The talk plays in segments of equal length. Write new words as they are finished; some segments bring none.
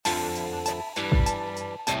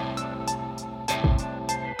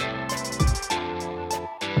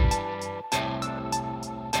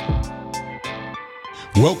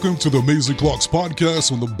Welcome to the Amazing Clarks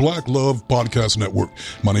podcast on the Black Love Podcast Network.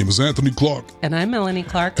 My name is Anthony Clark. And I'm Melanie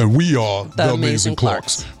Clark. And we are the Amazing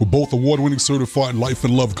Clarks. We're both award-winning certified life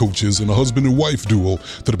and love coaches and a husband and wife duo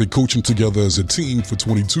that have been coaching together as a team for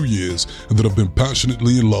 22 years and that have been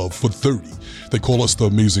passionately in love for 30. They call us the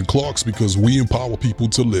Amazing Clarks because we empower people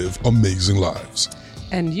to live amazing lives.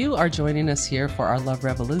 And you are joining us here for our Love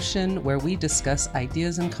Revolution, where we discuss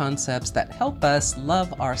ideas and concepts that help us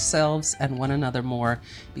love ourselves and one another more,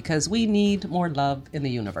 because we need more love in the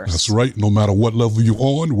universe. That's right. No matter what level you're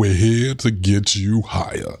on, we're here to get you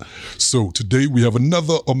higher. So today we have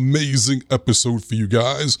another amazing episode for you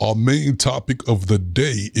guys. Our main topic of the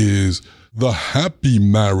day is the happy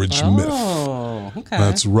marriage myth. Oh, okay.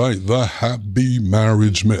 That's right. The happy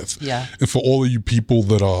marriage myth. Yeah. And for all of you people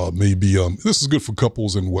that are maybe, this is good for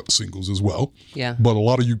couples and singles as well. Yeah. But a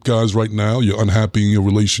lot of you guys right now, you're unhappy in your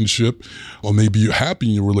relationship, or maybe you're happy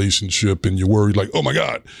in your relationship and you're worried like, oh my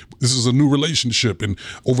God, this is a new relationship. And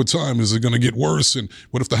over time, is it going to get worse? And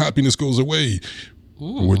what if the happiness goes away?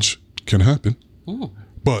 Which can happen.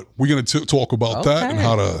 But we're going to talk about that and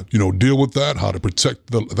how to, deal with that, how to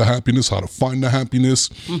protect the happiness, how to find the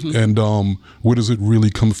happiness, and where does it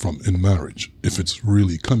really come from in marriage, if it's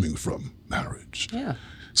really coming from marriage. Yeah.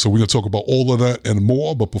 So we're going to talk about all of that and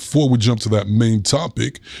more. But before we jump to that main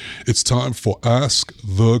topic, it's time for Ask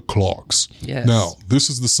the Clarks. Yes. Now, this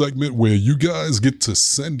is the segment where you guys get to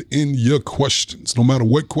send in your questions. No matter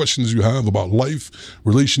what questions you have about life,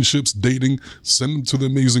 relationships, dating, send them to the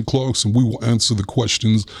Amazing Clarks and we will answer the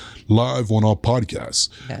questions live on our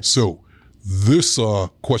podcast. Yes. So this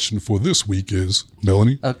question for this week is,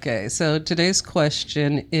 Melanie? Okay, so today's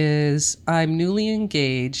question is, I'm newly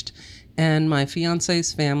engaged and my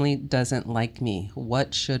fiance's family doesn't like me.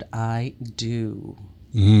 What should I do?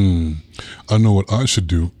 I know what I should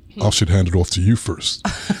do. I should hand it off to you first.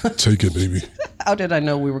 Take it, baby. How did I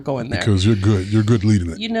know we were going there? Because you're good. You're good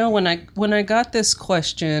leading it. You know, when I got this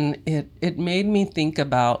question, it made me think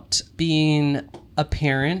about being a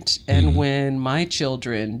parent and when my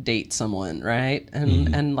children date someone, right?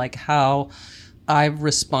 And like how I've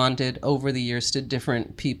responded over the years to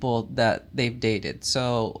different people that they've dated.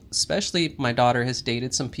 So especially my daughter has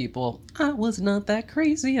dated some people I was not that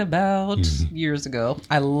crazy about years ago.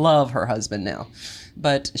 I love her husband now,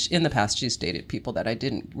 but in the past she's dated people that I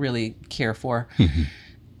didn't really care for.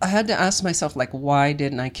 I had to ask myself, like, why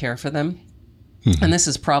didn't I care for them? And this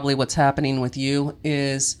is probably what's happening with you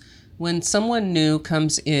is when someone new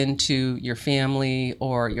comes into your family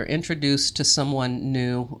or you're introduced to someone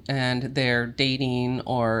new and they're dating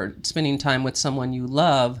or spending time with someone you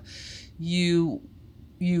love, you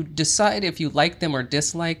decide if you like them or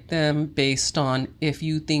dislike them based on if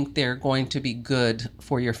you think they're going to be good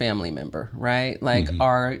for your family member, right? Like,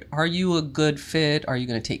 are you a good fit? Are you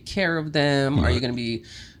going to take care of them? Are you going to be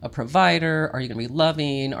a provider? Are you going to be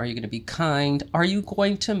loving? Are you going to be kind? Are you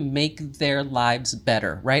going to make their lives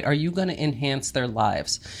better, right? Are you going to enhance their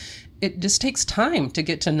lives? It just takes time to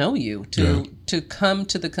get to know you, to come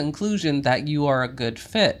to the conclusion that you are a good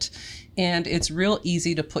fit. And it's real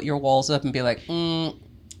easy to put your walls up and be like,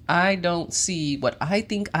 I don't see what I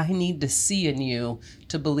think I need to see in you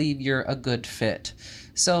to believe you're a good fit.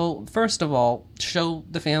 So first of all, show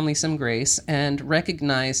the family some grace and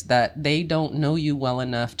recognize that they don't know you well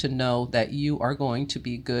enough to know that you are going to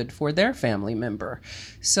be good for their family member.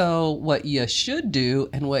 So what you should do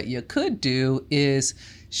and what you could do is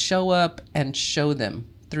show up and show them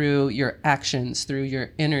through your actions, through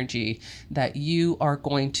your energy, that you are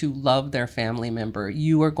going to love their family member.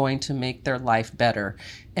 You are going to make their life better.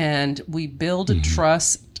 And we build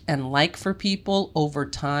trust and like for people over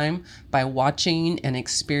time by watching and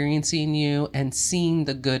experiencing you and seeing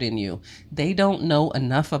the good in you. They don't know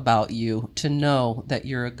enough about you to know that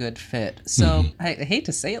you're a good fit. So I hate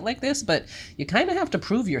to say it like this, but you kind of have to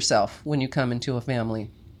prove yourself when you come into a family.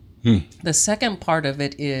 The second part of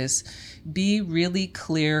it is be really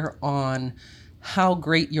clear on how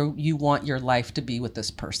great you want your life to be with this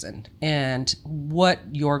person and what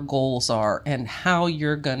your goals are and how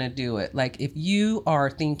you're going to do it. Like if you are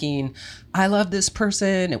thinking, I love this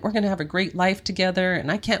person and we're going to have a great life together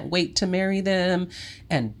and I can't wait to marry them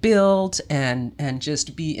and build and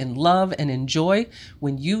just be in love and enjoy.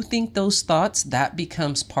 When you think those thoughts, that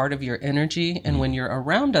becomes part of your energy. And when you're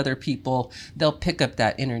around other people, they'll pick up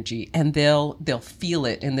that energy and they'll feel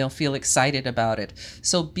it and they'll feel excited about it.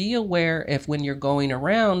 So be aware if when you're going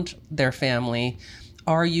around their family,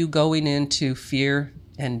 are you going into fear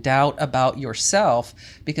and doubt about yourself,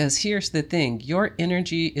 because here's the thing, your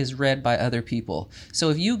energy is read by other people. So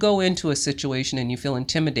if you go into a situation and you feel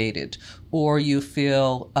intimidated, or you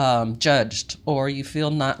feel judged, or you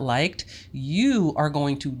feel not liked, you are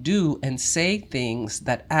going to do and say things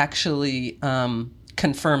that actually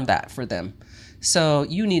confirm that for them. So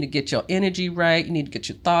you need to get your energy right. You need to get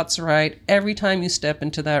your thoughts right. Every time you step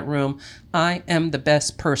into that room, I am the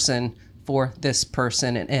best person for this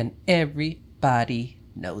person, and everybody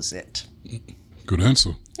knows it. Good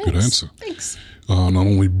answer. Thanks. Good answer. Thanks. Not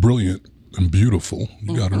only brilliant and beautiful,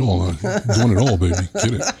 you got it all. Doing it all, baby.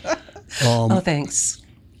 Get it. Thanks.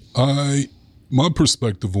 My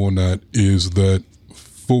perspective on that is that,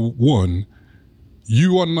 for one,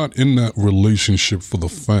 you are not in that relationship for the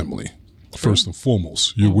family. First and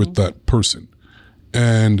foremost, you're with that person.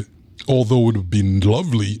 And although it would be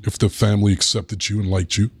lovely if the family accepted you and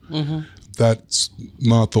liked you, that's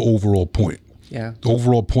not the overall point. Yeah. The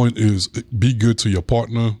overall point is be good to your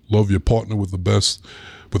partner, love your partner with the best,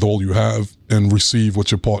 with all you have, and receive what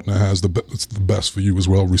your partner has. It's the best for you as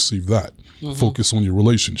well. Receive that. Focus on your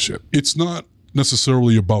relationship. It's not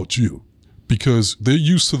necessarily about you, because they're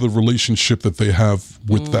used to the relationship that they have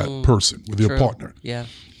with that person, with your partner. Yeah.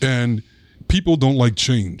 And people don't like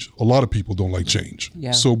change. A lot of people don't like change.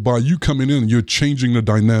 Yeah. So by you coming in, you're changing the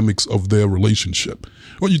dynamics of their relationship.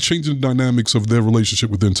 Or you're changing the dynamics of their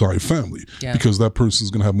relationship with the entire family, because that person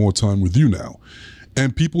is going to have more time with you now.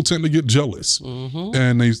 And people tend to get jealous,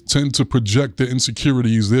 and they tend to project their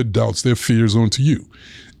insecurities, their doubts, their fears onto you.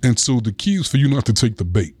 And so the key is for you not to take the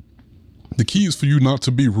bait. The key is for you not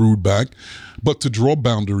to be rude back, but to draw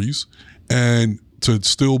boundaries and to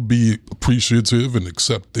still be appreciative and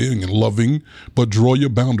accepting and loving, but draw your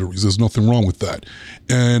boundaries. There's nothing wrong with that.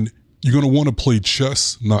 And you're going to want to play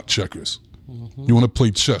chess, not checkers. You want to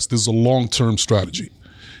play chess. This is a long-term strategy.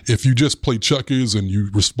 If you just play checkers and you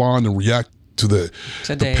respond and react to the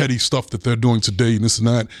petty stuff that they're doing today and this and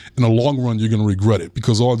that, in the long run, you're going to regret it,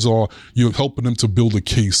 because odds are you're helping them to build a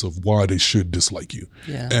case of why they should dislike you.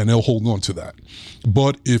 And they'll hold on to that.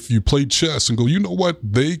 But if you play chess and go, you know what,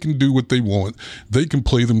 they can do what they want, they can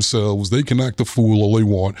play themselves, they can act a fool all they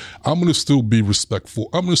want, I'm going to still be respectful,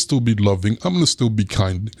 I'm going to still be loving, I'm going to still be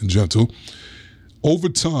kind and gentle. Over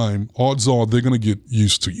time, odds are they're going to get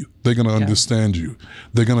used to you. They're going to understand you.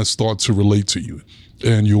 They're going to start to relate to you,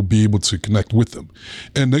 and you'll be able to connect with them.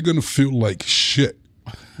 And they're going to feel like shit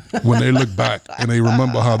when they look back and they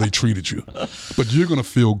remember how they treated you. But you're going to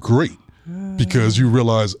feel great, because you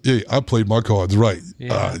realize, hey, I played my cards right.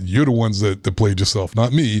 You're the ones that played yourself,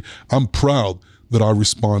 not me. I'm proud that I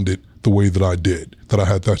responded the way that I did, that I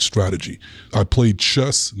had that strategy. I played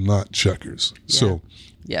chess, not checkers. So,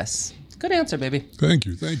 yes. Good answer, baby. Thank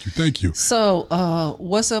you. So,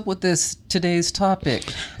 what's up with today's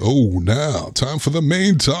topic? Oh, now, time for the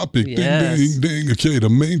main topic. Yes. Ding, ding, ding. Okay,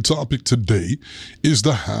 the main topic today is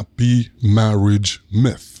the happy marriage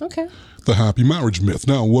myth. Okay. The happy marriage myth.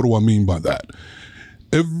 Now, what do I mean by that?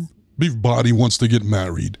 Everybody wants to get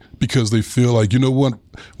married because they feel like, you know what,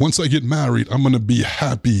 once I get married, I'm going to be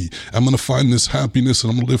happy. I'm going to find this happiness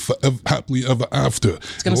and I'm going to live forever, happily ever after.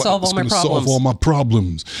 It's going to solve all my problems. Solve all my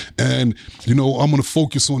problems. And, you know, I'm going to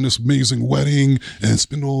focus on this amazing wedding and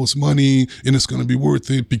spend all this money, and it's going to be worth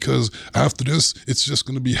it, because after this, it's just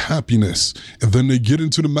going to be happiness. And then they get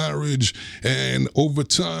into the marriage, and over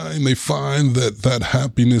time, they find that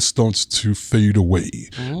happiness starts to fade away.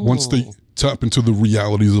 Once they tap into the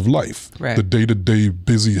realities of life, the day-to-day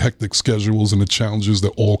busy, hectic schedules and the challenges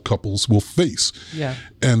that all couples will face. Yeah.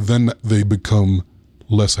 And then they become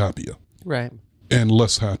less happier. Right. And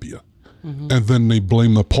less happier. And then they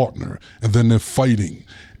blame the partner, and then they're fighting.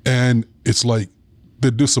 And it's like they're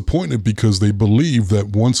disappointed because they believe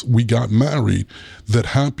that once we got married, that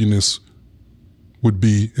happiness would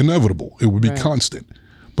be inevitable. It would be constant.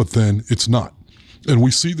 But then it's not. And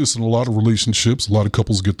we see this in a lot of relationships. A lot of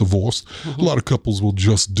couples get divorced. A lot of couples will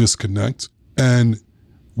just disconnect. And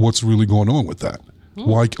what's really going on with that?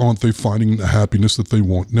 Why aren't they finding the happiness that they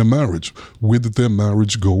want in their marriage? Where did their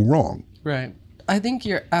marriage go wrong? Right. I think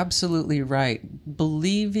you're absolutely right.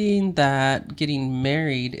 Believing that getting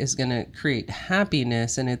married is going to create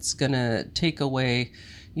happiness and it's going to take away,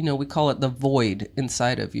 you know, we call it the void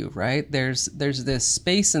inside of you, right? There's this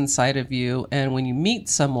space inside of you, and when you meet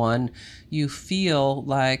someone, you feel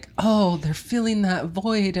like, oh, they're filling that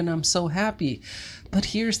void and I'm so happy. But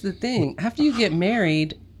here's the thing. After you get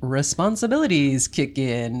married, responsibilities kick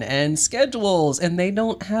in and schedules, and they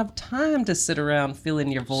don't have time to sit around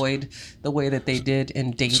filling your void the way that they did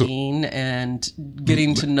in dating and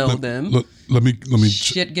getting to know them. Let me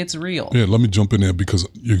shit gets real. Yeah, let me jump in there because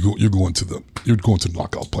you're going to the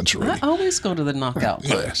knockout punch already. I always go to the knockout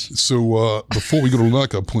punch. Yeah. So before we go to the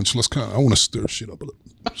knockout punch, I want to stir shit up a little.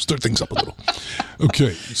 Stir things up a little.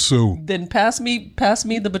 Okay, so then pass me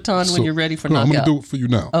the baton when you're ready for knockout. I'm gonna do it for you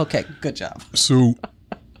now. Okay, good job. So,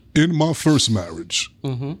 in my first marriage,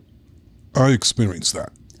 I experienced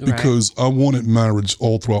that because I wanted marriage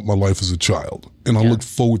all throughout my life as a child, and I looked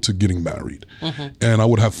forward to getting married, and I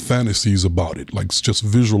would have fantasies about it, like just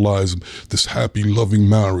visualize this happy, loving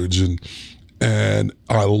marriage, and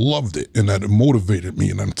I loved it, and that motivated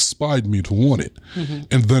me and that inspired me to want it.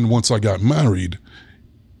 And then once I got married,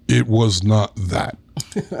 it was not that.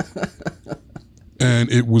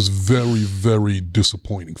 And it was very, very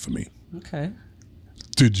disappointing for me. Okay.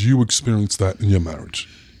 Did you experience that in your marriage?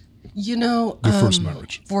 Your first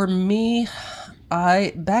marriage? For me,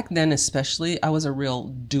 back then especially, I was a real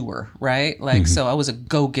doer, right? Like, so I was a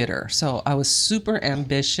go-getter. So I was super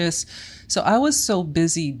ambitious. So I was so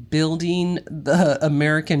busy building the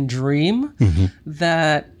American dream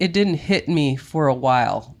that it didn't hit me for a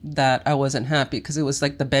while that I wasn't happy, because it was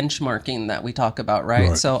like the benchmarking that we talk about,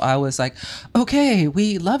 right? So I was like, okay,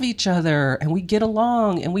 we love each other and we get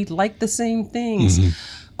along and we like the same things.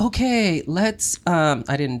 Okay, let's,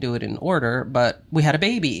 I didn't do it in order, but we had a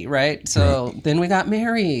baby, right? So then we got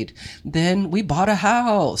married. Then we bought a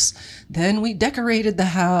house. Then we decorated the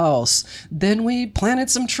house. Then we planted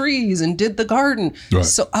some trees and did the garden.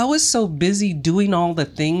 So I was so busy doing all the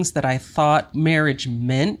things that I thought marriage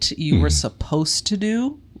meant you were supposed to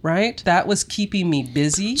do, right? That was keeping me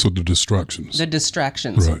busy. So the distractions.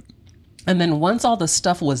 Right. And then once all the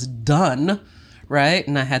stuff was done, right?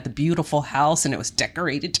 And I had the beautiful house and it was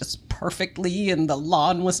decorated just perfectly and the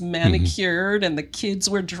lawn was manicured and the kids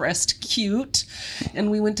were dressed cute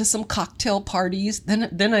and we went to some cocktail parties.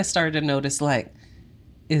 Then I started to notice, like,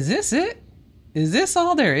 is this it? Is this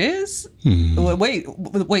all there is? Wait,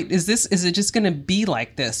 is it just going to be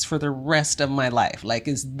like this for the rest of my life? Like,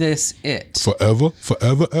 is this it? Forever?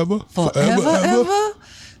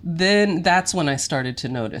 Then that's when I started to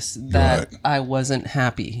notice that I wasn't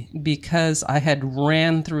happy, because I had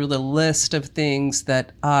ran through the list of things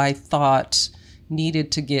that I thought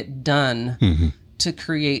needed to get done to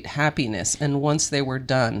create happiness. And once they were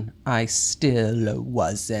done, I still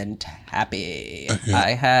wasn't happy.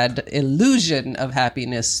 I had illusion of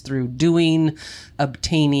happiness through doing,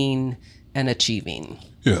 obtaining, and achieving.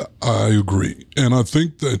 Yeah, I agree. And I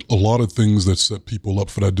think that a lot of things that set people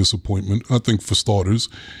up for that disappointment, I think for starters,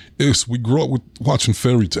 is we grew up with watching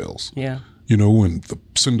fairy tales. Yeah. You know, and the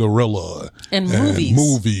Cinderella and movies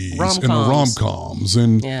and the rom-coms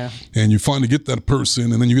and you finally get that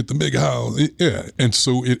person and then you get the big house. And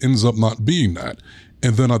so it ends up not being that.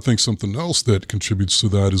 And then I think something else that contributes to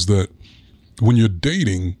that is that when you're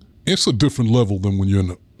dating, it's a different level than when you're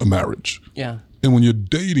in a marriage. Yeah. And when you're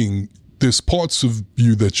dating, there's parts of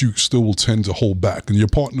you that you still will tend to hold back, and your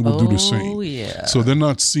partner will do the same. Yeah. So they're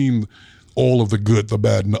not seeing all of the good, the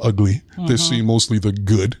bad, and the ugly. They're seeing mostly the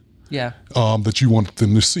good that you want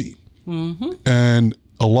them to see. And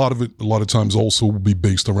a lot of times also will be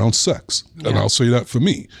based around sex. And I'll say that for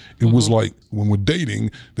me. It was like when we're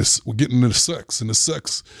dating, we're getting into sex, and the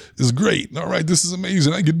sex is great. All right, this is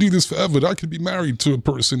amazing. I could do this forever. I could be married to a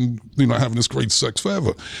person, having this great sex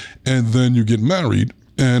forever. And then you get married,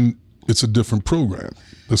 and it's a different program.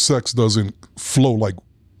 The sex doesn't floweth like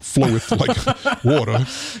water.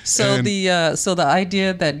 So the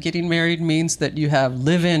idea that getting married means that you have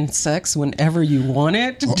live-in sex whenever you want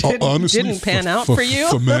it didn't pan out for you.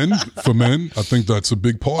 For men, I think that's a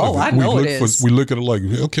big part of it. I know it is. We look at it like,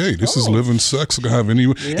 okay, this is live-in sex. I can have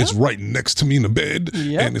any. It's right next to me in the bed,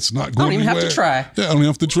 and it's not going anywhere. I don't even have to try. Yeah, I don't even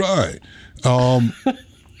have to try.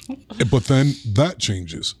 But then that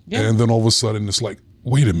changes, and then all of a sudden it's like,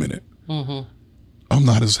 wait a minute. I'm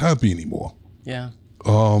not as happy anymore. Yeah.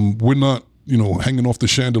 We're not, hanging off the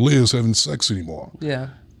chandeliers having sex anymore. Yeah.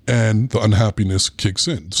 And the unhappiness kicks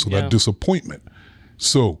in. So that disappointment.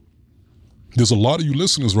 So there's a lot of you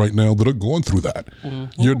listeners right now that are going through that.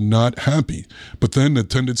 You're not happy. But then the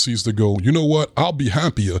tendency is to go, you know what? I'll be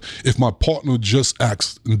happier if my partner just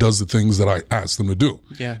acts and does the things that I ask them to do.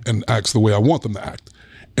 Yeah. And acts the way I want them to act.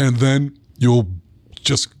 And then you'll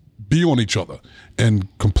just be on each other and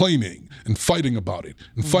complaining and fighting about it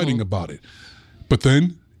and fighting about it. But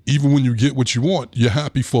then even when you get what you want, you're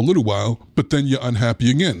happy for a little while, but then you're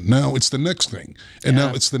unhappy again. Now it's the next thing. And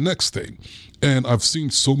now it's the next thing. And I've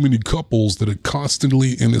seen so many couples that are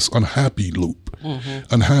constantly in this unhappy loop.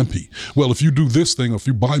 Unhappy. Well, if you do this thing, or if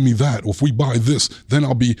you buy me that, or if we buy this, then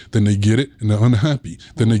then they get it and they're unhappy.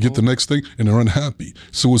 Then they get the next thing and they're unhappy.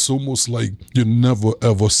 So it's almost like you're never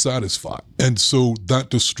ever satisfied. And so that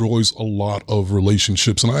destroys a lot of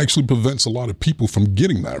relationships, and actually prevents a lot of people from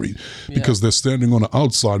getting married because they're standing on the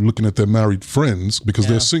outside looking at their married friends because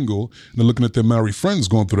they're single, and they're looking at their married friends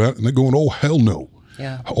going through that, and they're going, oh, hell no.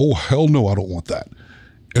 Yeah. Oh, hell no, I don't want that.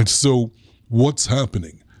 And so what's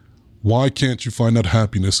happening? Why can't you find that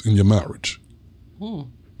happiness in your marriage?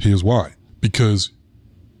 Here's why. Because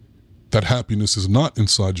that happiness is not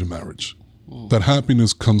inside your marriage. That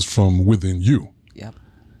happiness comes from within you. Yep.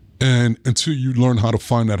 And until you learn how to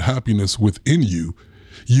find that happiness within you,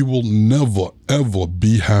 you will never, ever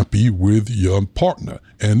be happy with your partner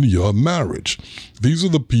and your marriage. These are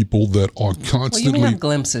the people that are constantly... Well, you may have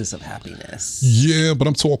glimpses of happiness. Yeah, but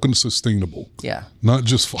I'm talking sustainable. Yeah. Not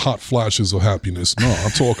just hot flashes of happiness. No,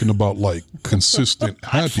 I'm talking about like consistent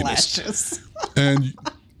happiness. Flashes. And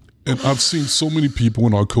I've seen so many people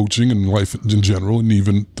in our coaching and life in general, and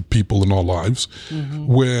even the people in our lives,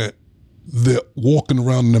 where they're walking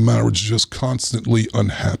around in their marriage just constantly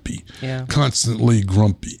unhappy, constantly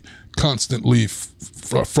grumpy, constantly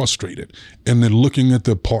frustrated. And they're looking at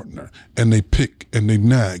their partner and they pick and they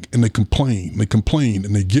nag and they complain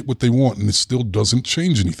and they get what they want, and it still doesn't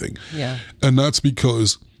change anything. Yeah. And that's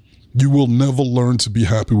because you will never learn to be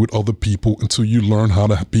happy with other people until you learn how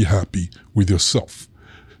to be happy with yourself.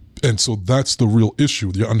 And so that's the real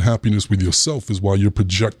issue. Your unhappiness with yourself is why you're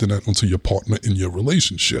projecting that onto your partner in your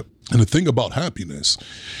relationship. And the thing about happiness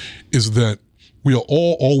is that we are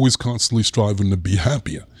all always constantly striving to be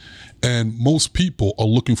happier. And most people are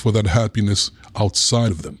looking for that happiness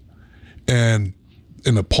outside of them and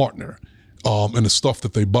in a partner, and the stuff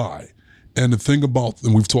that they buy. And the thing about,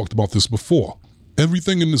 and we've talked about this before,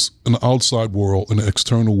 everything in the outside world and the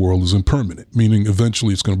external world is impermanent, meaning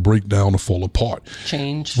eventually it's going to break down or fall apart.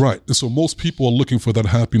 Change. Right. And so most people are looking for that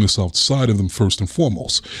happiness outside of them first and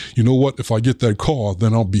foremost. You know what? If I get that car,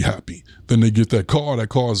 then I'll be happy. Then they get that car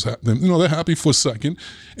is then, they're happy for a second,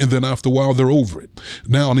 and then after a while they're over it.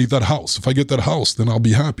 Now I need that house. If I get that house, then I'll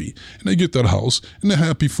be happy. And they get that house and they're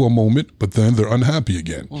happy for a moment, but then they're unhappy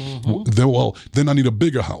again. Then I need a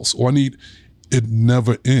bigger house, or it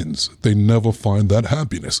never ends. They never find that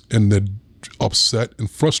happiness, and they're upset and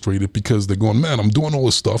frustrated because they're going, man, I'm doing all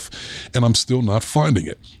this stuff and I'm still not finding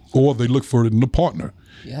it. Or they look for it in a partner.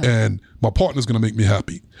 Yeah. And my partner's going to make me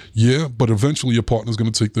happy. Yeah, but eventually your partner's going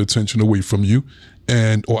to take the attention away from you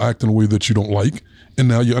or act in a way that you don't like, and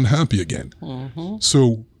now you're unhappy again.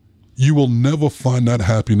 So you will never find that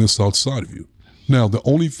happiness outside of you. Now, the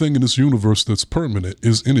only thing in this universe that's permanent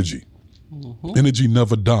is energy. Energy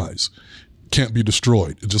never dies. Can't be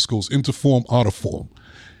destroyed. It just goes into form, out of form.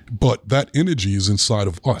 But that energy is inside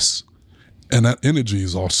of us. And that energy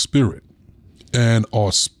is our spirit. And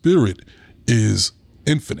our spirit is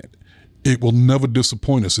infinite. It will never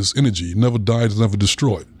disappoint us. It's energy. It never dies, never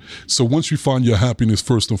destroyed. So once you find your happiness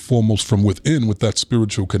first and foremost from within with that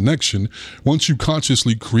spiritual connection, once you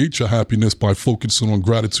consciously create your happiness by focusing on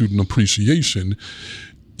gratitude and appreciation,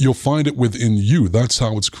 you'll find it within you. That's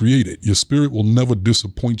how it's created. Your spirit will never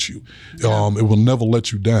disappoint you. It will never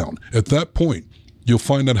let you down. At that point, you'll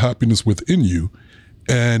find that happiness within you,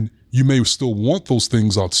 and you may still want those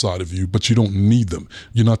things outside of you, but you don't need them.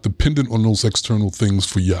 You're not dependent on those external things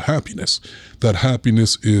for your happiness. That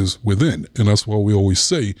happiness is within. And that's why we always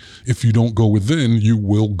say, if you don't go within, you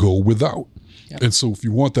will go without. Yep. And so if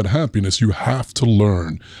you want that happiness, you have to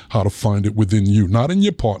learn how to find it within you, not in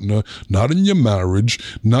your partner, not in your marriage,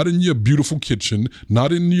 not in your beautiful kitchen,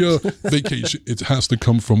 not in your vacation. It has to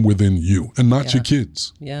come from within you and not your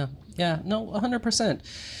kids. Yeah. No, 100%.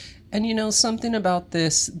 And something about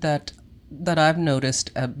this that I've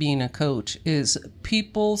noticed being a coach is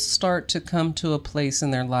people start to come to a place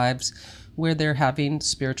in their lives where they're having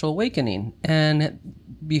spiritual awakening. And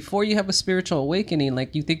before you have a spiritual awakening,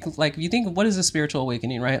 you think what is a spiritual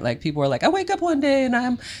awakening, right? Like people are like, I wake up one day and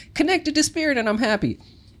I'm connected to spirit and I'm happy.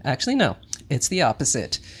 Actually, no, it's the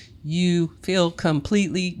opposite. You feel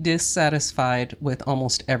completely dissatisfied with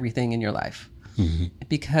almost everything in your life.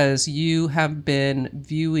 Because you have been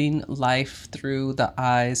viewing life through the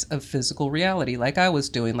eyes of physical reality, like I was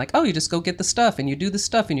doing. Like, oh, you just go get the stuff and you do the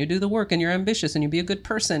stuff and you do the work and you're ambitious and you be a good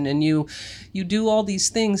person and you do all these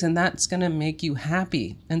things and that's going to make you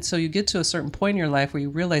happy. And so you get to a certain point in your life where you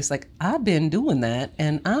realize, like, I've been doing that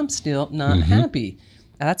and I'm still not happy.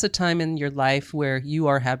 That's a time in your life where you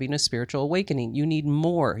are having a spiritual awakening. You need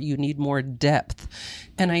more. You need more depth.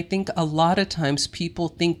 And I think a lot of times people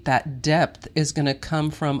think that depth is going to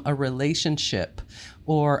come from a relationship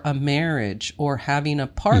or a marriage or having a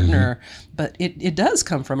partner, but it does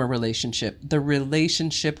come from a relationship. The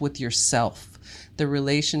relationship with yourself, the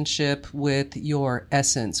relationship with your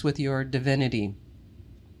essence, with your divinity.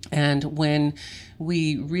 And when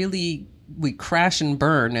we crash and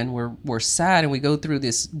burn and we're sad and we go through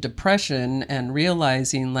this depression and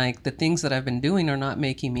realizing like the things that I've been doing are not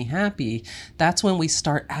making me happy, that's when we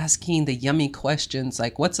start asking the yummy questions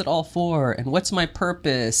like, what's it all for? And what's my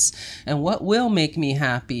purpose? And what will make me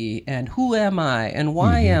happy? And who am I? And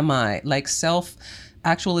why am I? Like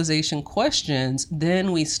self-actualization questions.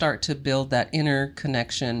 Then we start to build that inner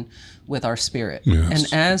connection with our spirit.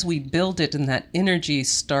 Yes. And as we build it and that energy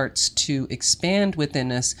starts to expand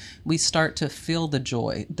within us, we start to feel the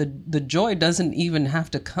joy. The joy doesn't even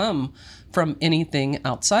have to come from anything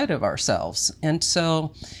outside of ourselves. And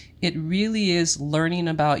so it really is learning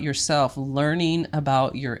about yourself, learning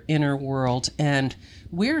about your inner world. And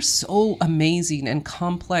we're so amazing and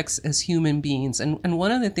complex as human beings. And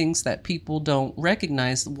one of the things that people don't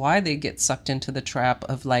recognize why they get sucked into the trap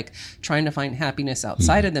of like trying to find happiness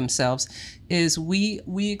outside of themselves is we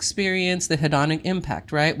experience the hedonic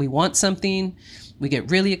impact, right? We want something, we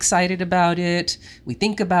get really excited about it, we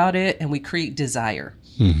think about it, and we create desire.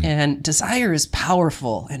 And desire is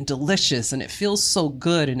powerful and delicious, and it feels so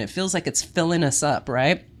good, and it feels like it's filling us up,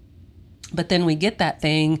 right? But then we get that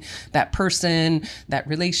thing, that person, that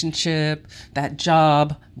relationship, that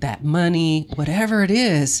job, that money, whatever it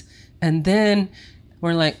is. And then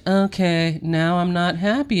we're like, okay, now I'm not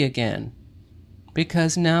happy again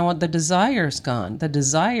because now the desire's gone. The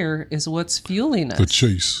desire is what's fueling us. The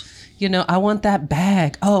chase. You know, I want that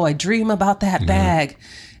bag. Oh, I dream about that bag.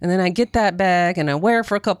 And then I get that bag and I wear it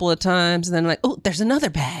for a couple of times. And then like, oh, there's another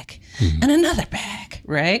bag and another bag,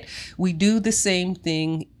 right? We do the same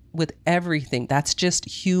thing with everything. That's just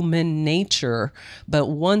human nature. But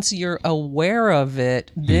once you're aware of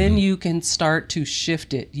it, then you can start to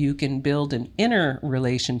shift it. You can build an inner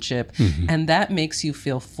relationship and that makes you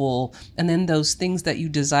feel full. And then those things that you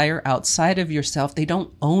desire outside of yourself, they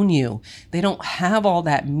don't own you. They don't have all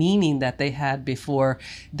that meaning that they had before.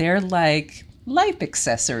 They're like life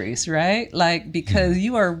accessories, right? Like, because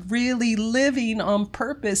you are really living on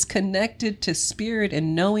purpose, connected to spirit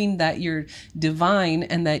and knowing that you're divine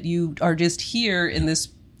and that you are just here in this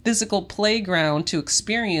physical playground to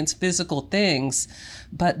experience physical things,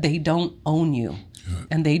 but they don't own you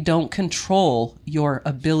and they don't control your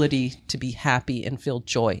ability to be happy and feel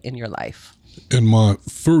joy in your life. In my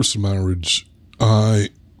first marriage, I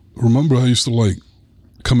remember I used to like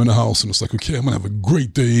come in the house and it's like, okay, I'm gonna have a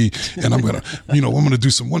great day and I'm gonna, I'm gonna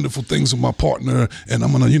do some wonderful things with my partner and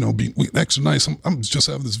I'm gonna, be extra nice. I'm just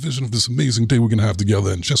having this vision of this amazing day we're gonna have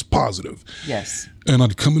together and just positive. Yes. And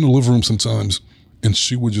I'd come in the living room sometimes and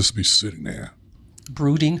she would just be sitting there.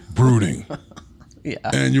 Brooding. Yeah.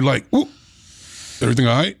 And you're like, ooh, everything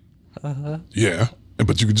all right? Yeah.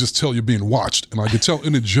 But you could just tell you're being watched. And I could tell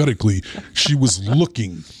energetically she was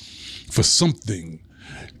looking for something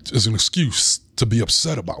as an excuse to be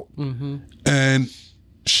upset about. And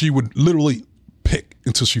she would literally pick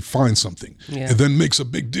until she finds something and then makes a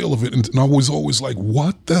big deal of it. And I was always like,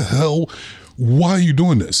 what the hell? Why are you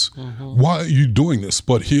doing this? Why are you doing this?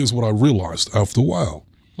 But here's what I realized after a while.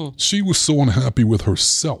 She was so unhappy with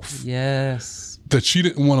herself. Yes. That she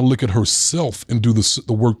didn't want to look at herself and do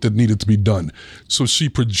the work that needed to be done. So she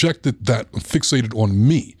projected that and fixated on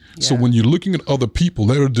me. Yeah. So when you're looking at other people,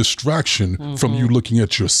 they're a distraction from you looking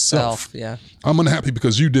at yourself. Yeah. I'm unhappy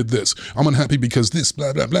because you did this. I'm unhappy because this,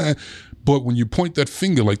 blah, blah, blah. But when you point that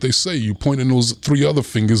finger, like they say, you point in those 3 other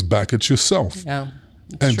fingers back at yourself. Yeah.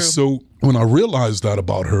 And true. So when I realized that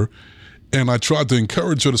about her, and I tried to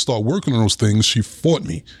encourage her to start working on those things, she fought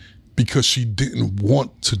me. Because she didn't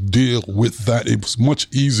want to deal with that. It was much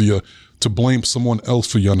easier to blame someone else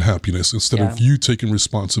for your unhappiness instead of you taking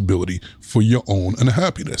responsibility for your own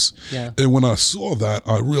unhappiness. Yeah. And when I saw that,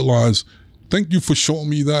 I realized, thank you for showing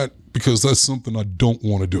me that, because that's something I don't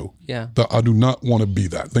want to do. Yeah. That I do not want to be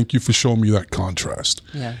that. Thank you for showing me that contrast.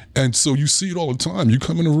 Yeah. And so you see it all the time. You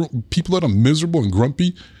come in a room, people that are miserable and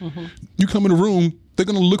grumpy, you come in a room, they're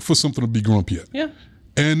going to look for something to be grumpy at. Yeah.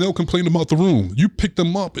 And they'll complain about the room. You pick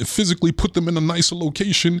them up and physically put them in a nicer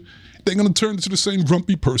location, they're going to turn into the same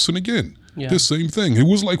grumpy person again. Yeah. The same thing. It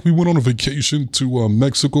was like we went on a vacation to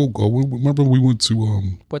Mexico. Remember we went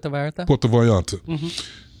to Puerto Vallarta? Puerto Vallarta.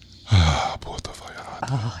 Puerto Vallarta.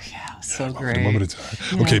 Oh, yeah. So great. Remember the time.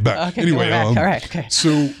 Yeah. Okay, back. Okay, anyway, back. All right, okay. So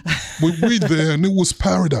we were there and it was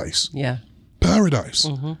paradise. Yeah. paradise.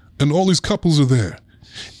 And all these couples are there.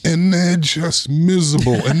 And they're just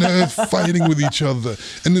miserable. And they're fighting with each other.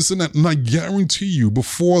 And this and that. And I guarantee you,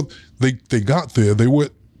 before they got there, they were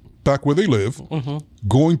back where they live,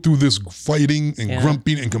 going through this fighting and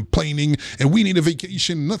grumping and complaining, and we need a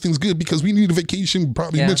vacation. Nothing's good because we need a vacation.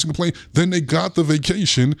 Probably mentioned complain. Then they got the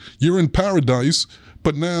vacation. You're in paradise,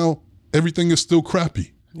 but now everything is still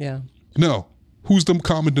crappy. Yeah. Now, who's the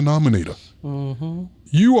common denominator?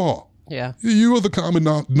 You are. Yeah. You are the common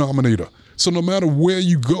denominator. So no matter where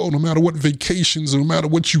you go, no matter what vacations, no matter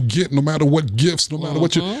what you get, no matter what gifts, no matter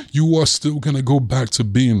what you are still going to go back to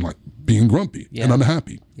being grumpy and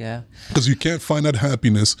unhappy. Yeah. Because you can't find that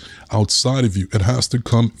happiness outside of you. It has to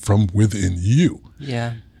come from within you.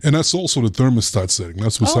 Yeah. And that's also the thermostat setting.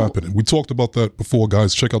 That's what's happening. We talked about that before,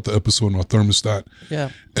 guys. Check out the episode on our thermostat. Yeah.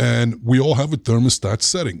 And we all have a thermostat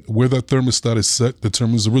setting. Where that thermostat is set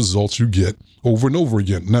determines the results you get over and over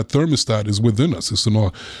again. And that thermostat is within us. It's in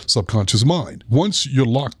our subconscious mind. Once you're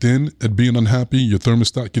locked in at being unhappy, your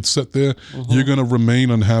thermostat gets set there, you're going to remain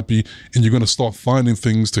unhappy, and you're going to start finding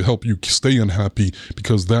things to help you stay unhappy,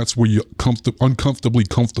 because that's where you're uncomfortably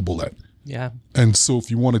comfortable at. Yeah. And so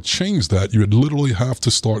if you want to change that, you literally have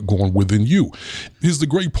to start going within you. Here's the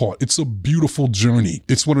great part. It's a beautiful journey.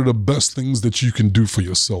 It's one of the best things that you can do for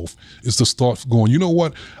yourself, is to start going, you know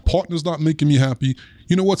what? Partner's not making me happy.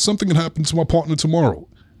 You know what? Something can happen to my partner tomorrow.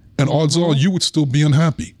 And odds are you would still be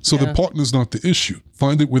unhappy. So the partner's not the issue.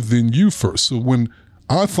 Find it within you first. So when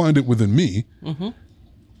I find it within me,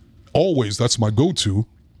 always that's my go-to.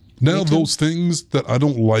 Now those things that I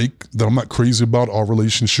don't like, that I'm not crazy about, our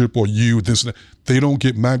relationship or you, this and that, they don't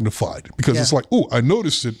get magnified, because it's like, oh, I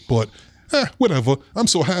noticed it, but whatever. I'm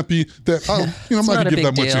so happy that I'm not gonna give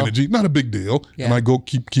that much energy. Not a big deal. And I go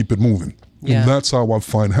keep it moving. And that's how I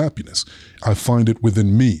find happiness. I find it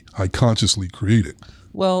within me. I consciously create it.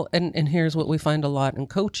 Well, and here's what we find a lot in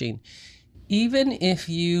coaching. Even if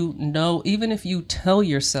you tell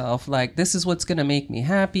yourself, like, this is what's going to make me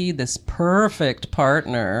happy, this perfect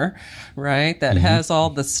partner, right, that has all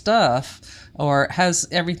the stuff or has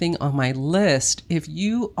everything on my list, if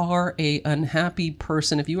you are a unhappy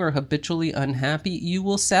person, if you are habitually unhappy, you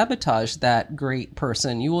will sabotage that great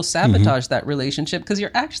person. You will sabotage that relationship, because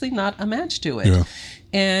you're actually not a match to it. Yeah.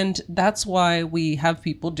 And that's why we have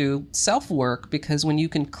people do self-work, because when you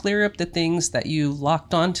can clear up the things that you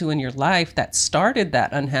locked onto in your life that started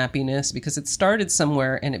that unhappiness, because it started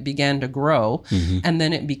somewhere and it began to grow, and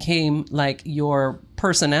then it became like your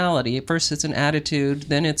personality. First it's an attitude,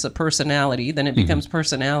 then it's a personality, then it becomes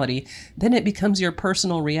personality, then it becomes your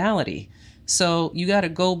personal reality. So you got to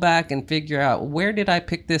go back and figure out, where did I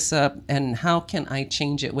pick this up and how can I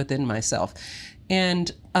change it within myself?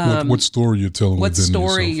 And what story you're telling what within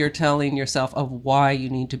story yourself? you're telling yourself of why you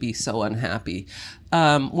need to be so unhappy.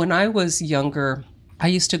 When I was younger, I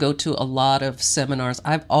used to go to a lot of seminars.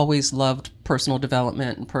 I've always loved personal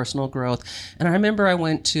development and personal growth. And I remember I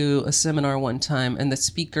went to a seminar one time and the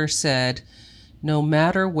speaker said, no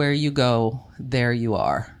matter where you go, there you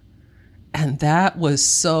are. And that was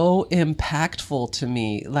so impactful to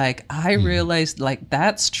me. Like, I realized, like,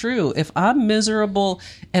 that's true. If I'm miserable,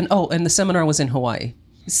 and the seminar was in Hawaii.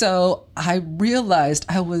 So I realized,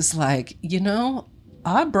 I was like,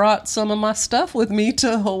 I brought some of my stuff with me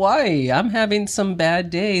to Hawaii. I'm having some bad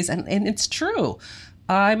days. And it's true.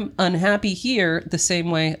 I'm unhappy here the same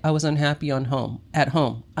way I was unhappy at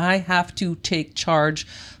home. I have to take charge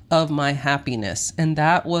of my happiness. And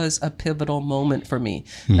that was a pivotal moment for me.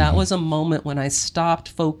 That was a moment when I stopped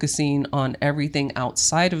focusing on everything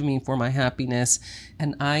outside of me for my happiness.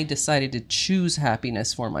 And I decided to choose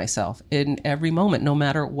happiness for myself in every moment. No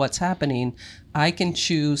matter what's happening, I can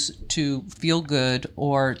choose to feel good,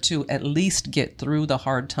 or to at least get through the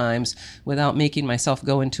hard times without making myself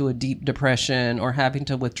go into a deep depression or having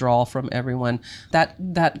to withdraw from everyone.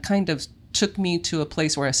 That kind of took me to a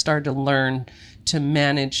place where I started to learn to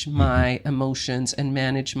manage my emotions and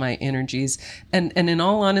manage my energies. And in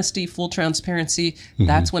all honesty, full transparency,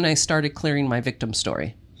 that's when I started clearing my victim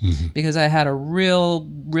story. Because I had a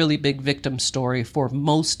really big victim story for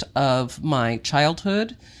most of my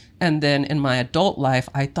childhood. And then in my adult life,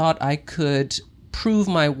 I thought I could prove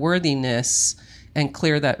my worthiness and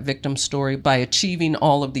clear that victim story by achieving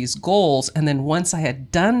all of these goals. And then once I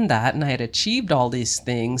had done that and I had achieved all these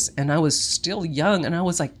things and I was still young and I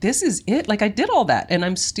was like, this is it. Like, I did all that and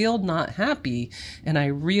I'm still not happy. And I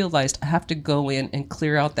realized I have to go in and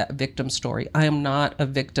clear out that victim story. I am not a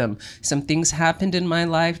victim. Some things happened in my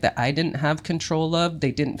life that I didn't have control of.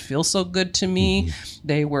 They didn't feel so good to me.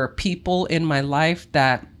 They were people in my life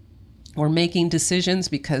that or making decisions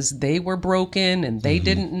because they were broken and they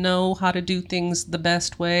didn't know how to do things the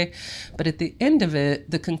best way. But at the end of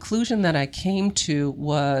it, the conclusion that I came to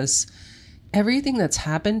was everything that's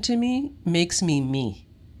happened to me makes me me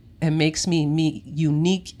and makes me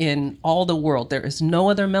unique in all the world. There is no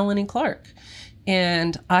other Melanie Clark.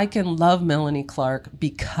 And I can love Melanie Clark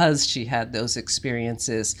because she had those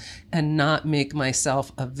experiences and not make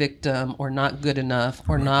myself a victim or not good enough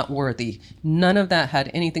or not worthy. None of that had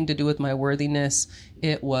anything to do with my worthiness.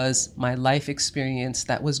 It was my life experience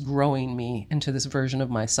that was growing me into this version of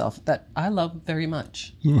myself that I love very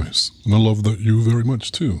much. Nice. And I love that you very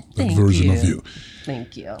much too, that Thank version you. of you.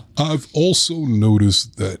 Thank you. I've also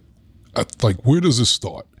noticed that, where does this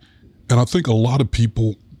start? And I think a lot of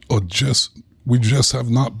people we just have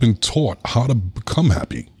not been taught how to become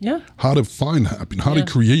happy, how to find happiness, how to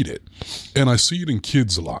create it. And I see it in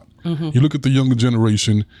kids a lot. You look at the younger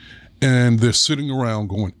generation and they're sitting around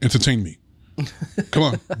going, entertain me. Come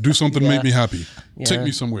on, do something to make me happy. Take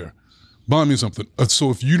me somewhere. Buy me something.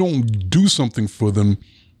 So if you don't do something for them,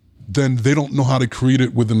 then they don't know how to create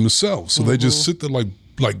it within themselves. So they just sit there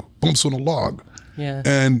like bumps on a log.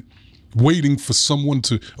 And waiting for someone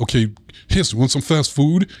to, okay, here, you want some fast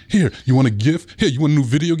food? Here, you want a gift? Here, you want a new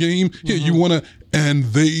video game? Here, you want to, and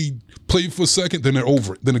they play for a second, then they're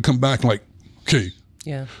over it. Then they come back like, okay,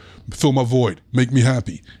 fill my void, make me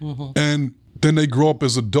happy. And then they grow up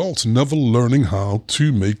as adults, never learning how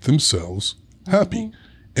to make themselves happy.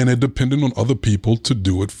 And they're dependent on other people to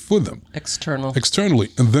do it for them. Externally.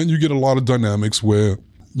 And then you get a lot of dynamics where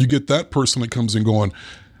you get that person that comes in going,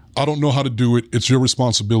 I don't know how to do it. It's your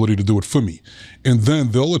responsibility to do it for me. And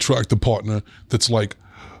then they'll attract a partner that's like,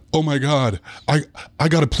 oh my God, I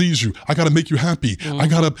got to please you. I got to make you happy. I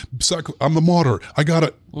got to, I'm the martyr. I got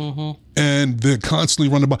to, and they're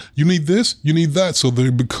constantly running by, you need this, you need that. So they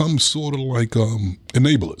become sort of like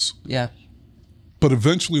enablers. But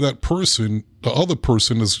eventually that person, the other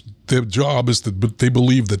person, their job is that they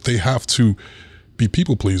believe that they have to be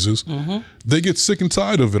people pleasers. They get sick and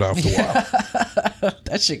tired of it after a while.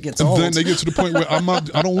 That shit gets old. And then they get to the point where I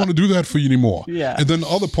don't want to do that for you anymore. And then the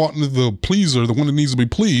other partner, the pleaser, the one that needs to be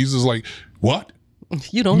pleased, is like, what?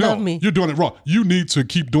 You don't love me. You're doing it wrong. You need to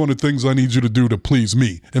keep doing the things I need you to do to please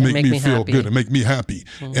me and make me feel good and make me happy.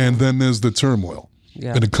 And then there's the turmoil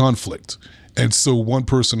and the conflict. And so one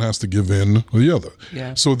person has to give in or the other.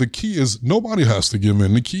 So the key is nobody has to give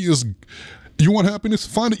in. The key is, you want happiness?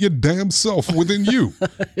 Find it your damn self within you,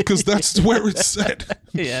 because that's where it's at.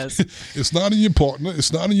 It's not in your partner.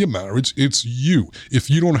 It's not in your marriage. It's you. If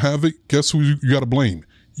you don't have it, guess who you got to blame?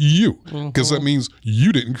 You, because that means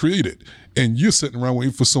you didn't create it, and you're sitting around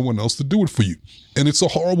waiting for someone else to do it for you. And it's a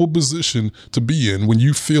horrible position to be in when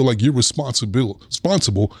you feel like you're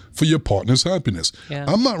responsible for your partner's happiness.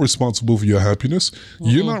 I'm not responsible for your happiness.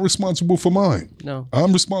 You're not responsible for mine.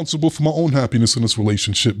 I'm responsible for my own happiness in this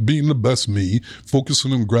relationship, being the best me,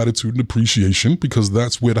 focusing on gratitude and appreciation, because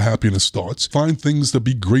that's where the happiness starts. Find things to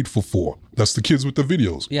be grateful for. That's the kids with the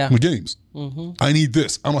videos, the games. I need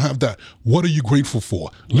this. I don't have that. What are you grateful for?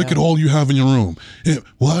 Look at all you have in your room.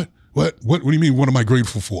 What do you mean, what am I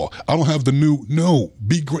grateful for? I don't have the new, no,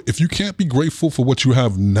 if you can't be grateful for what you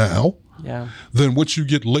have now, then what you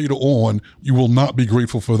get later on, you will not be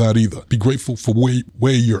grateful for that either. Be grateful for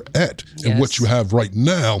where you're at and what you have right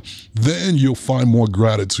now, then you'll find more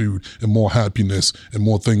gratitude and more happiness and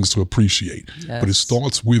more things to appreciate. But it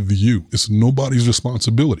starts with you. It's nobody's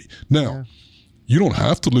responsibility. Now, you don't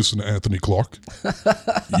have to listen to Anthony Clark.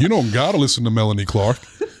 You don't got to listen to Melanie Clark.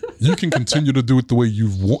 You can continue to do it the way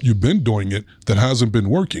you've been doing it that hasn't been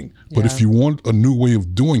working. But if you want a new way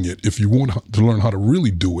of doing it, if you want to learn how to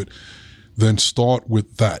really do it, then start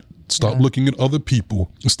with that. Stop looking at other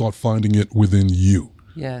people and start finding it within you.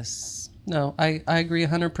 No, I agree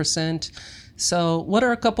 100%. So what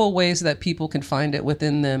are a couple of ways that people can find it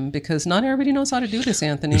within them? Because not everybody knows how to do this,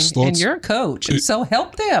 Anthony. And you're a coach, so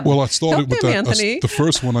help them. Well, I started with that. Anthony. The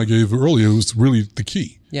first one I gave earlier was really the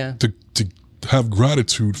key. To have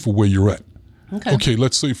gratitude for where you're at. Okay,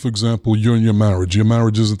 let's say, for example, you're in your marriage. Your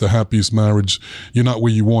marriage isn't the happiest marriage. You're not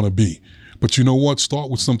where you want to be. But you know what?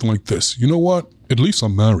 Start with something like this. You know what? At least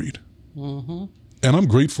I'm married. And I'm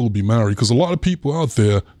grateful to be married, because a lot of people out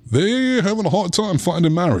there, they're having a hard time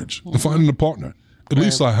finding marriage and finding a partner. At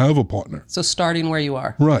least I have a partner. So starting where you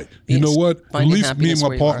are. You know what? At least me and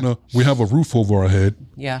my partner, we have a roof over our head.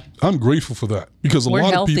 I'm grateful for that, because a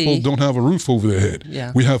lot of people don't have a roof over their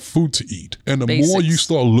head. We have food to eat. And the more you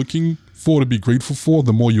start looking for to be grateful for,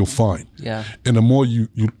 the more you'll find. And the more you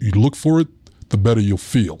look for it, the better you'll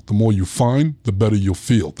feel. The more you find, the better you'll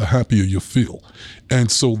feel, the happier you'll feel. And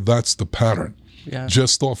so that's the pattern. Yeah.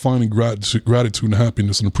 Just start finding gratitude and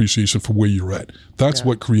happiness and appreciation for where you're at. That's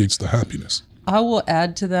what creates the happiness. I will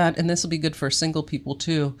add to that, and this will be good for single people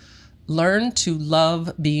too. Learn to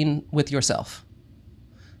love being with yourself.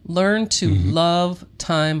 Learn to love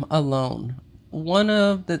time alone.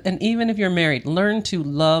 And even if you're married, learn to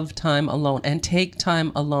love time alone and take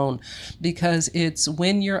time alone, because it's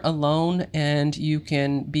when you're alone and you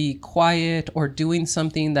can be quiet or doing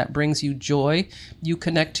something that brings you joy, you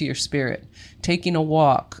connect to your spirit. Taking a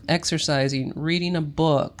walk, exercising, reading a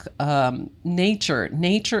book,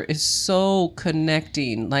 nature is so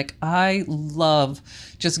connecting. Like, I love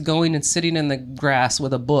just going and sitting in the grass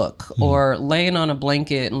with a book or laying on a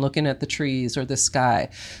blanket and looking at the trees or the sky.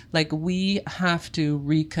 Like, we have to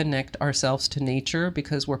reconnect ourselves to nature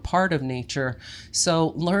because we're part of nature.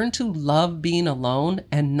 So learn to love being alone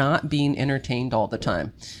and not being entertained all the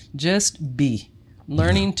time. Just be.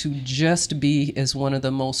 Learning to just be is one of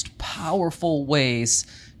the most powerful ways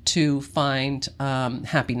to find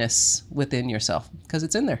happiness within yourself, because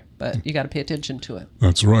it's in there, but you got to pay attention to it.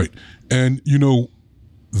 That's right. And,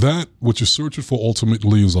 that what you're searching for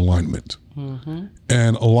ultimately is alignment.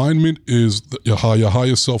 And alignment is how your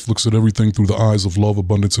higher self looks at everything through the eyes of love,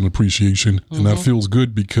 abundance, and appreciation. And that feels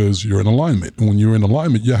good because you're in alignment. And when you're in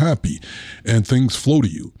alignment, you're happy and things flow to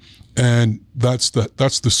you. And that's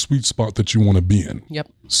the sweet spot that you want to be in. Yep.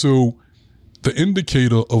 So the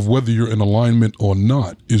indicator of whether you're in alignment or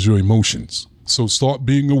not is your emotions. So start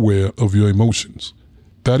being aware of your emotions.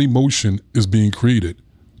 That emotion is being created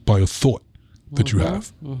by a thought that you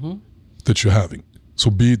have, that you're having. So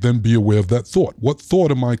be aware of that thought. What thought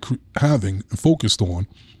am I having and focused on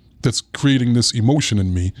that's creating this emotion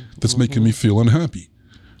in me that's making me feel unhappy?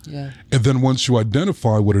 Yeah. And then once you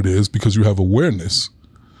identify what it is, because you have awareness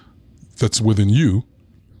that's within you,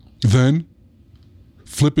 then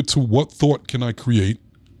flip it to what thought can I create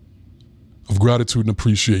of gratitude and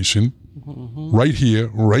appreciation right here,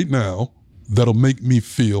 right now, that'll make me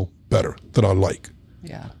feel better, that I like.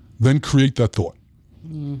 Yeah. Then create that thought.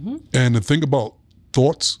 And the thing about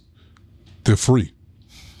thoughts, they're free.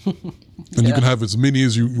 And you can have as many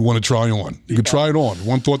as you want to try on. You can try it on.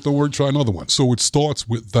 One thought don't work, try another one. So it starts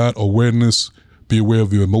with that awareness. Be aware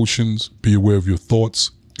of your emotions, be aware of your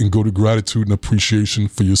thoughts, and go to gratitude and appreciation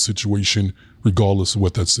for your situation, regardless of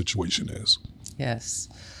what that situation is. Yes.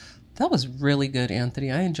 That was really good,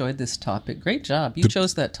 Anthony. I enjoyed this topic. Great job. You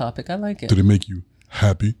chose that topic. I like it. Did it make you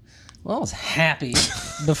happy? Well, I was happy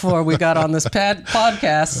before we got on this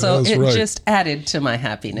podcast, so it just added to my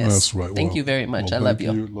happiness. That's right. Thank you very much. I love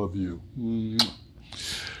you. Love you.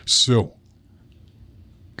 So,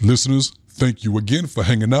 listeners, thank you again for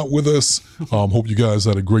hanging out with us. Hope you guys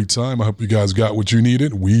had a great time. I hope you guys got what you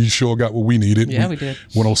needed. We sure got what we needed. Yeah, we did.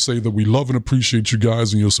 Want to say that we love and appreciate you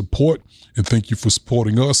guys and your support. And thank you for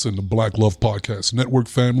supporting us and the Black Love Podcast Network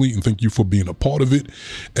family. And thank you for being a part of it.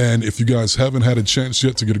 And if you guys haven't had a chance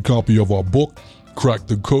yet to get a copy of our book, Crack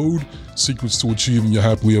the Code, Secrets to Achieving Your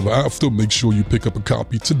Happily Ever After, make sure you pick up a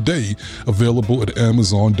copy today, available at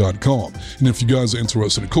Amazon.com. And if you guys are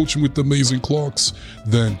interested in coaching with the Amazing Clarks,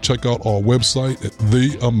 then check out our website at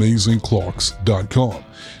theamazingclarks.com.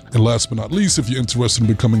 And last but not least, if you're interested in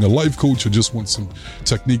becoming a life coach or just want some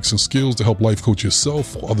techniques and skills to help life coach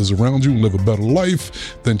yourself or others around you and live a better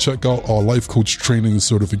life, then check out our life coach training and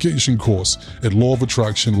certification course at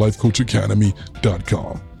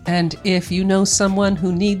lawofattractionlifecoachacademy.com. And if you know someone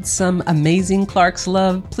who needs some Amazing Clarks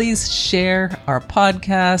love, please share our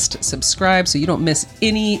podcast, subscribe so you don't miss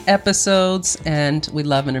any episodes, and we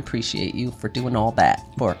love and appreciate you for doing all that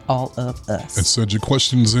for all of us. And send your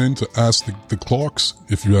questions in to Ask the Clarks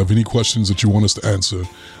if you have any questions that you want us to answer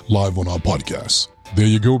live on our podcast. There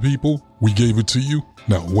you go, people. We gave it to you.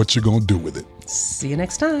 Now, what you gonna do with it? See you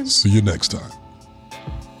next time. See you next time.